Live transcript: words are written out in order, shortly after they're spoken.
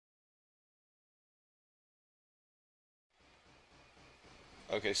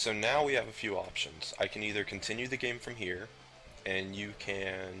Okay, so now we have a few options. I can either continue the game from here, and you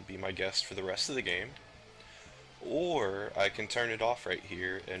can be my guest for the rest of the game, or I can turn it off right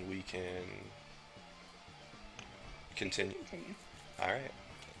here, and we can continue. Continue. Alright,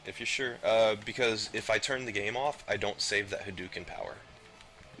 if you're sure. Because if I turn the game off, I don't save that Hadouken power.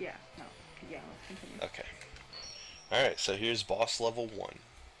 Yeah, no. Yeah, let's continue. Okay. Alright, so here's boss level 1.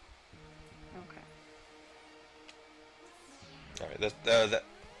 Okay. Alright,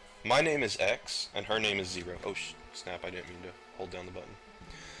 my name is X, and her name is 0. Oh, snap, I didn't mean to hold down the button.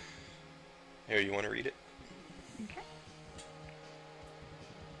 Here, you want to read it? Okay.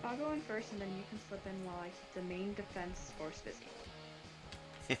 I'll go in first, and then you can slip in while I keep the main defense force busy.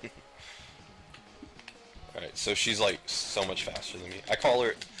 Alright, so she's like so much faster than me. I call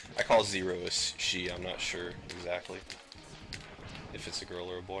 0 a she, I'm not sure exactly if it's a girl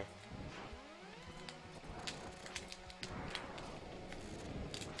or a boy.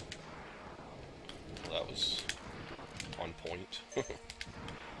 Well, that was on point.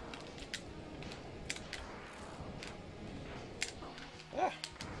 Ah.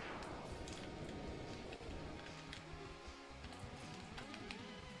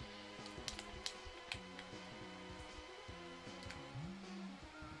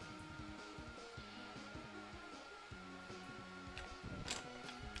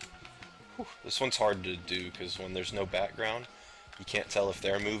 This one's hard to do because when there's no background, you can't tell if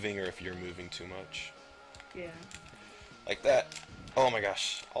they're moving or if you're moving too much. Yeah. Like that. Oh my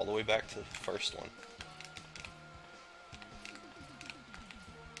gosh, all the way back to the first one.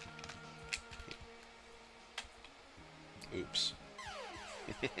 Oops.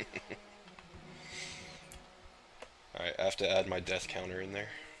 Alright, I have to add my death counter in there.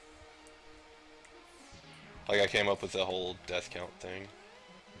 Like I came up with the whole death count thing.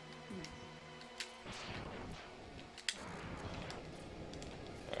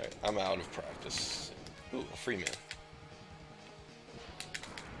 Alright, I'm out of practice. Ooh, a free man.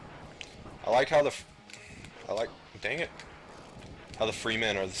 Dang it. How the free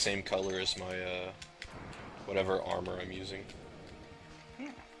men are the same color as my, whatever armor I'm using. Yeah.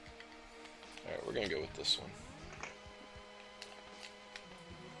 Alright, we're gonna go with this one.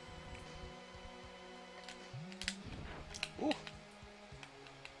 Ooh.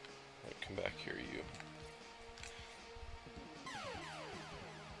 Alright, come back here, you.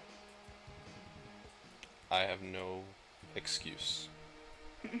 I have no excuse.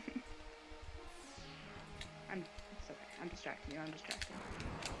 It's okay. I'm distracting you. I'm distracting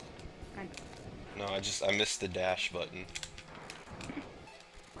you. No, I missed the dash button.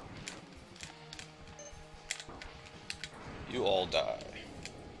 You all die.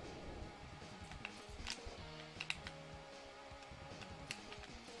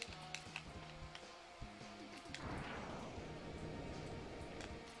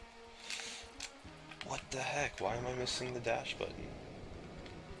 What the heck? Why am I missing the dash button?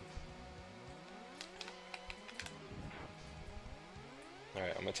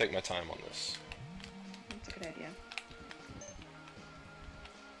 Alright, I'm gonna take my time on this. That's a good idea.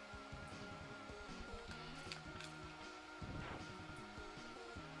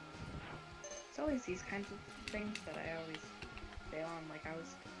 It's always these kinds of things that I always fail on. Like I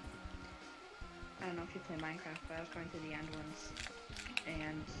don't know if you play Minecraft, but I was going through the end ones,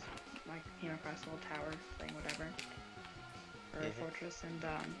 and like came across a little tower thing, whatever, or a fortress, and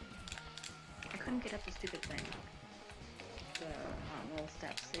I couldn't get up the stupid thing. The little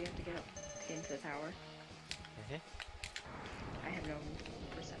steps that you have to get up to get into the tower. I have no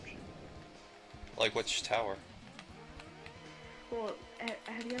perception. Like which tower? Well,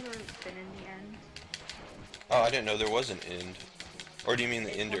 have you ever been in the end? Oh, I didn't know there was an end. Or do you mean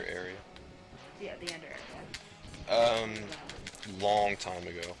the Ender area? Yeah, the end area. Long time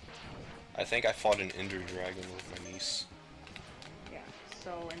ago. I think I fought an Ender Dragon with my niece. Yeah,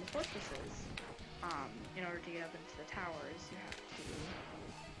 so in the fortresses, in order to get up into the towers,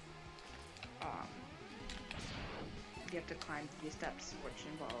 you have to climb these steps, which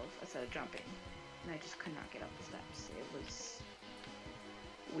involve a set of jumping. And I just could not get up the steps. It was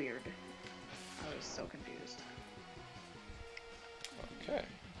weird. I was so confused. Okay.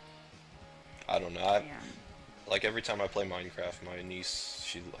 I don't know. Like every time I play Minecraft, my niece,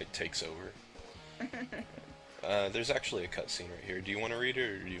 she like takes over. There's actually a cutscene right here. Do you want to read it,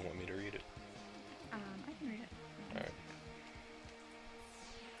 or do you want me to read it? I can read it. Alright.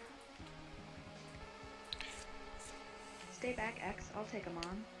 Stay back, X. I'll take them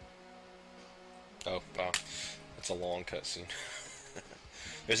on. Oh, wow. That's a long cutscene.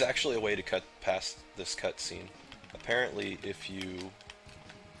 There's actually a way to cut past this cutscene. Apparently, if you...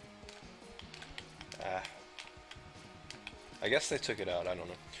 I guess they took it out, I don't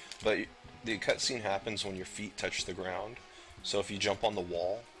know. But the cutscene happens when your feet touch the ground. So if you jump on the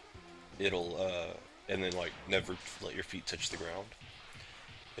wall, it'll, and then, like, never let your feet touch the ground,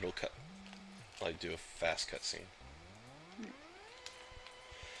 it'll do a fast cutscene.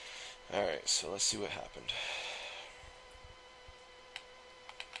 Alright, so let's see what happened.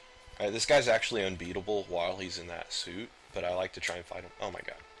 Alright, this guy's actually unbeatable while he's in that suit, but I like to try and fight him. Oh my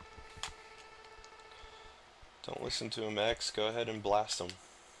god. Don't listen to him, X. Go ahead and blast him.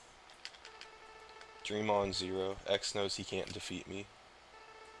 Dream on, Zero. X knows he can't defeat me.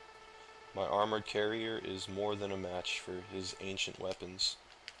 My armored carrier is more than a match for his ancient weapons.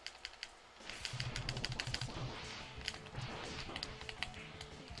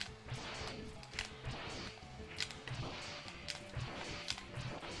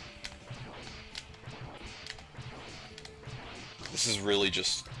 This is really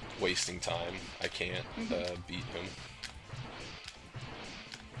just wasting time. I can't beat him.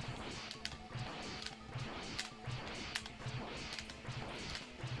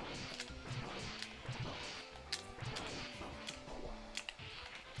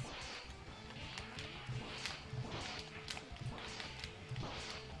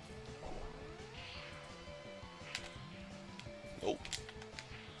 Nope.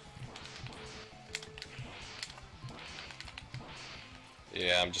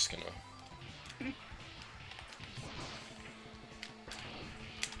 Yeah, I'm just gonna...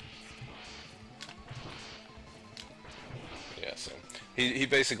 Yeah, so... He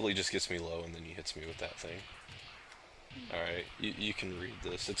basically just gets me low and then he hits me with that thing. Alright, you can read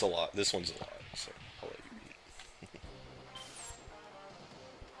this. It's a lot. This one's a lot, so I'll let you read.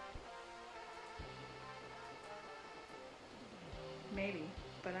 Maybe,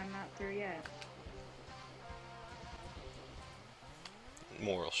 but I'm not through yet.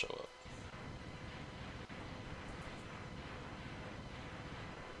 More will show up.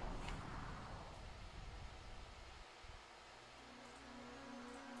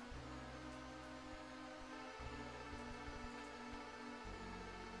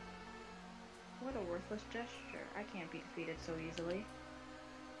 What a worthless gesture. I can't be defeated so easily.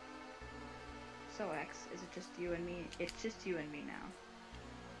 So X, is it just you and me? It's just you and me now.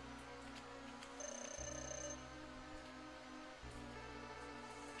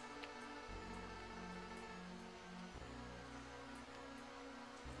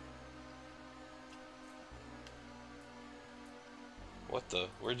 What the?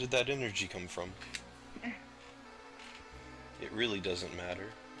 Where did that energy come from? It really doesn't matter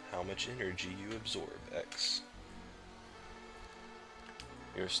how much energy you absorb, X.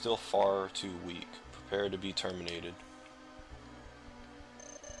 You're still far too weak. Prepare to be terminated.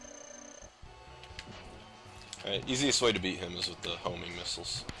 Alright, easiest way to beat him is with the homing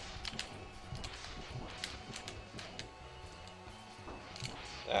missiles.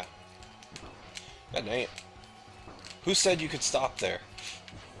 Ah. God dang it. Who said you could stop there?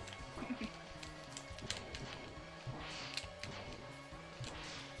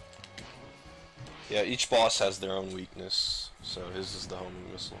 Yeah, each boss has their own weakness, so his is the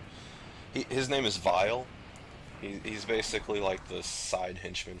homing missile. His name is Vile. He's basically like the side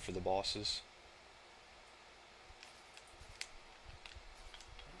henchman for the bosses.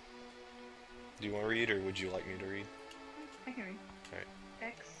 Do you want to read, or would you like me to read? I can read. Alright.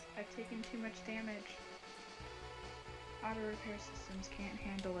 X, I've taken too much damage. Auto repair systems can't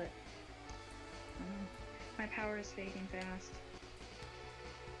handle it. My power is fading fast.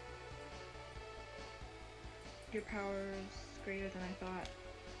 Your power is greater than I thought.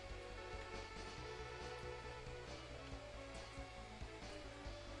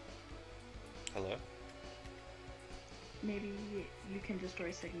 Hello? Maybe you can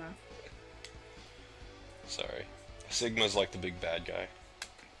destroy Sigma. Sorry. Sigma's like the big bad guy.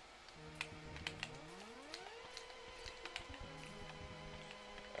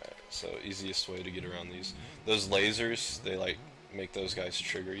 Alright, so easiest way to get around these. Those lasers, they like make those guys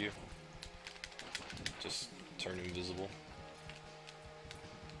trigger you. Just turn invisible.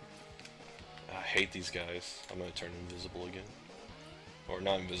 I hate these guys. I'm gonna turn invisible again. Or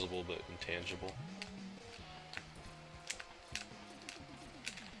not invisible, but intangible.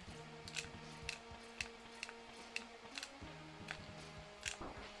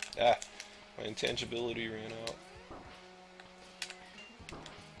 Ah! My intangibility ran out.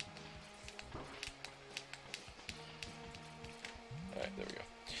 Alright, there we go.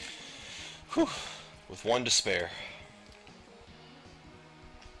 Whew! With one to spare.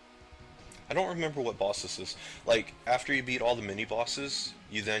 I don't remember what boss this is. Like, after you beat all the mini-bosses,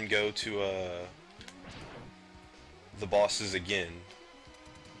 you then go to, the bosses again.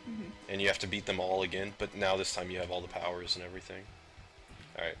 and you have to beat them all again, but now this time you have all the powers and everything.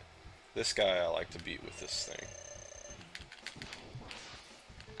 Alright, this guy I like to beat with this thing.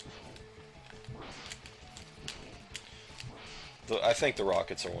 I think the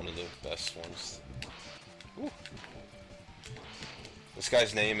rockets are one of the best ones. Ooh. This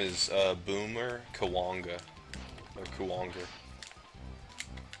guy's name is Boomer Kawanga, or Kuwanger.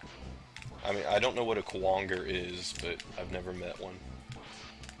 I mean, I don't know what a Kuwanger is, but I've never met one.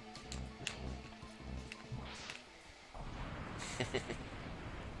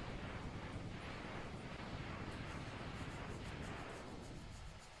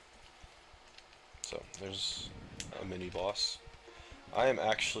 So, there's a mini-boss. I am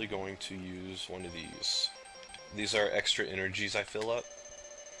actually going to use one of these. These are extra energies I fill up,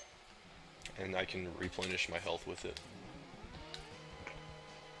 and I can replenish my health with it.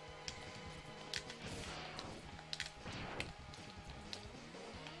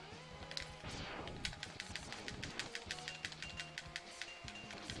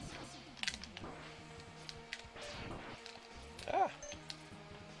 Ah!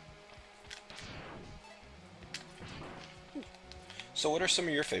 So what are some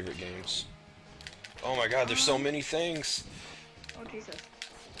of your favorite games? Oh my god, there's so many things! Oh Jesus.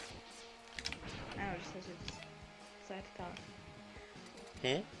 I know, just decided to talk.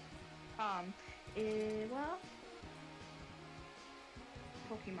 Well,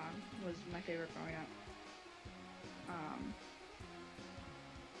 Pokemon was my favorite growing up.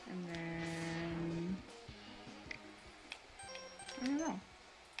 And then I don't know.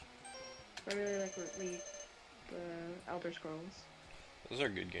 I really like the Elder Scrolls. Those are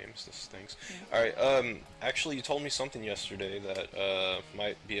good games, those things. Yeah. Alright, actually you told me something yesterday that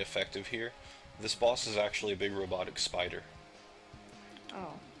might be effective here. This boss is actually a big robotic spider.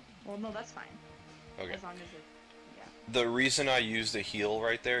 Oh. Well, no, that's fine. Okay. As long as it, yeah. The reason I used a heal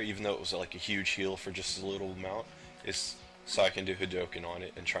right there, even though it was like a huge heal for just a little amount, is so I can do Hadouken on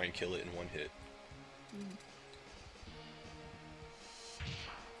it and try and kill it in one hit.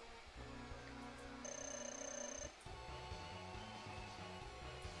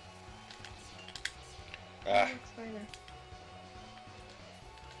 Ah.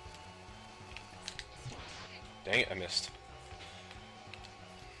 Dang it, I missed.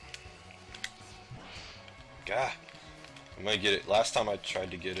 Gah. I'm gonna get it. Last time I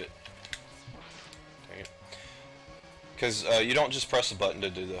tried to get it. Dang it. Because you don't just press a button to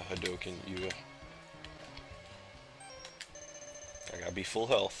do the Hadouken, I gotta be full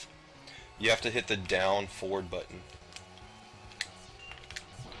health. You have to hit the down forward button.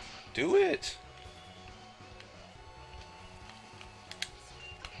 Do it!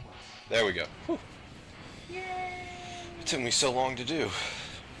 There we go. Whew. Yay! It took me so long to do.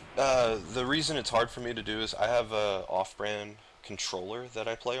 The reason it's hard for me to do is I have a off-brand controller that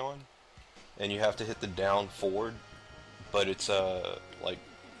I play on, and you have to hit the down forward, but it's like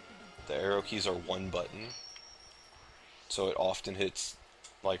the arrow keys are one button, so it often hits,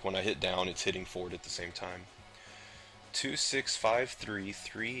 like when I hit down, it's hitting forward at the same time.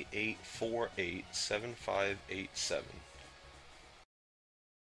 265338487587.